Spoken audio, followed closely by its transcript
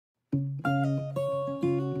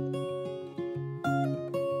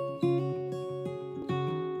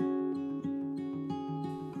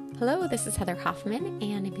Hello, this is Heather Hoffman,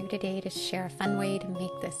 and I'm here today to share a fun way to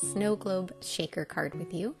make this Snowglobe shaker card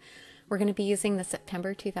with you. We're going to be using the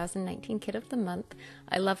September 2019 kit of the month.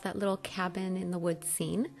 I love that little cabin in the woods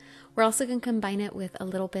scene. We're also going to combine it with a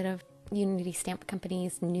little bit of Unity Stamp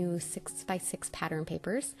Company's new 6x6 pattern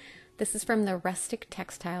papers. This is from the Rustic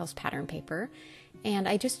Textiles pattern paper, and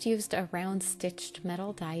I just used a round stitched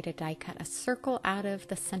metal die to die cut a circle out of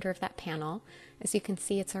the center of that panel. As you can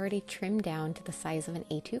see, it's already trimmed down to the size of an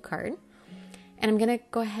A2 card. And I'm going to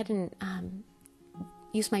go ahead and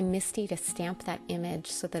use my MISTI to stamp that image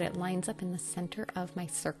so that it lines up in the center of my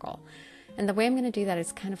circle. And the way I'm going to do that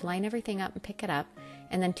is kind of line everything up and pick it up,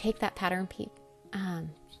 and then take that pattern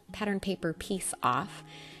paper piece off.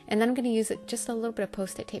 And then I'm going to use just a little bit of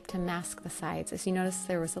post-it tape to mask the sides. As you notice,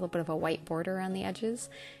 there was a little bit of a white border around the edges,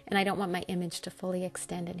 and I don't want my image to fully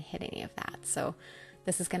extend and hit any of that. So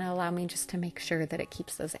this is going to allow me just to make sure that it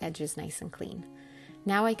keeps those edges nice and clean.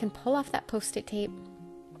 Now I can pull off that post-it tape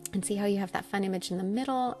and see how you have that fun image in the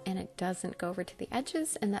middle and it doesn't go over to the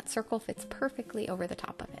edges, and that circle fits perfectly over the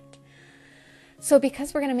top of it. So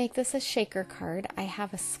because we're going to make this a shaker card, I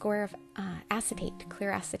have a square of acetate, clear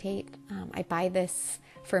acetate. I buy this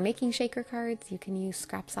for making shaker cards. You can use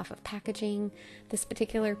scraps off of packaging. This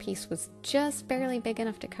particular piece was just barely big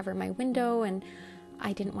enough to cover my window, and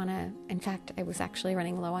I didn't want to, in fact, I was actually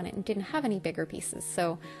running low on it and didn't have any bigger pieces.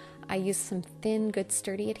 So I used some thin, good,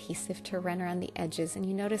 sturdy adhesive to run around the edges. And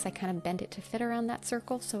you notice I kind of bent it to fit around that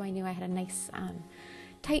circle, so I knew I had a nice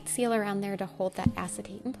tight seal around there to hold that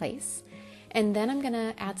acetate in place. And then I'm going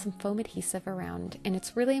to add some foam adhesive around. And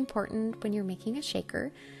it's really important when you're making a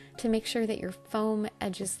shaker to make sure that your foam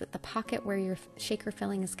edges, that the pocket where your shaker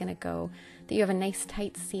filling is going to go, that you have a nice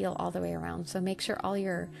tight seal all the way around. So make sure all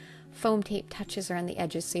your foam tape touches around the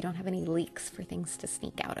edges so you don't have any leaks for things to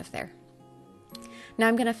sneak out of there. Now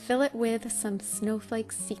I'm going to fill it with some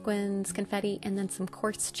snowflakes, sequins, confetti, and then some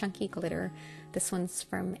coarse chunky glitter. This one's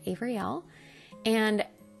from Avriel. And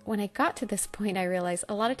when I got to this point, I realized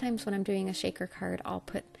a lot of times when I'm doing a shaker card, I'll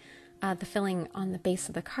put the filling on the base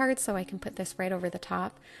of the card so I can put this right over the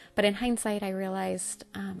top. But in hindsight, I realized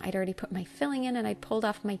I'd already put my filling in and I'd pulled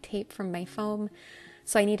off my tape from my foam.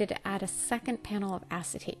 So I needed to add a second panel of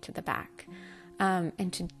acetate to the back.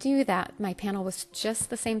 And to do that, my panel was just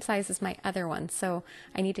the same size as my other one. So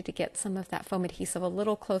I needed to get some of that foam adhesive a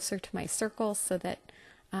little closer to my circle so that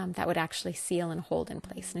that would actually seal and hold in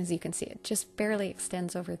place. And as you can see, it just barely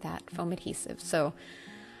extends over that foam adhesive. So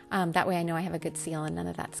that way I know I have a good seal and none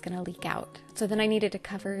of that's going to leak out. So then I needed to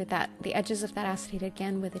cover the edges of that acetate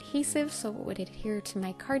again with adhesive so it would adhere to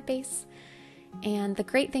my card base. And the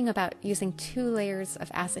great thing about using 2 layers of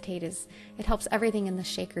acetate is it helps everything in the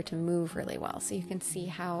shaker to move really well. So you can see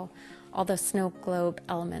how all the snow globe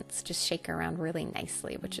elements just shake around really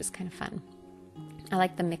nicely, which is kind of fun. I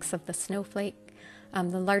like the mix of the snowflake,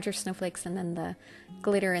 the larger snowflakes, and then the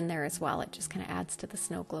glitter in there as well. It just kind of adds to the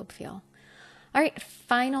snow globe feel. All right,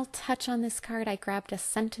 final touch on this card. I grabbed a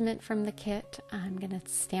sentiment from the kit. I'm going to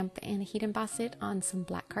stamp and heat emboss it on some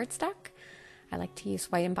black cardstock. I like to use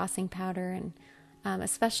white embossing powder, and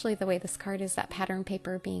especially the way this card is, that pattern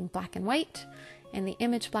paper being black and white and the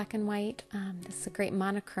image black and white. This is a great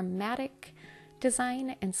monochromatic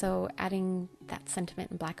design, and so adding that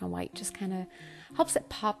sentiment in black and white just kind of helps it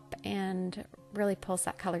pop and really pulls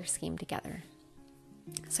that color scheme together.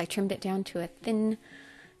 So I trimmed it down to a thin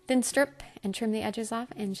strip and trimmed the edges off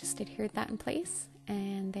and just adhered that in place.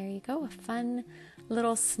 And there you go, a fun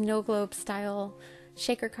little snow globe style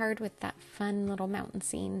shaker card with that fun little mountain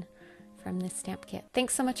scene from this stamp kit.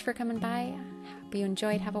 Thanks so much for coming by. Hope you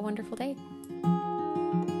enjoyed. Have a wonderful day.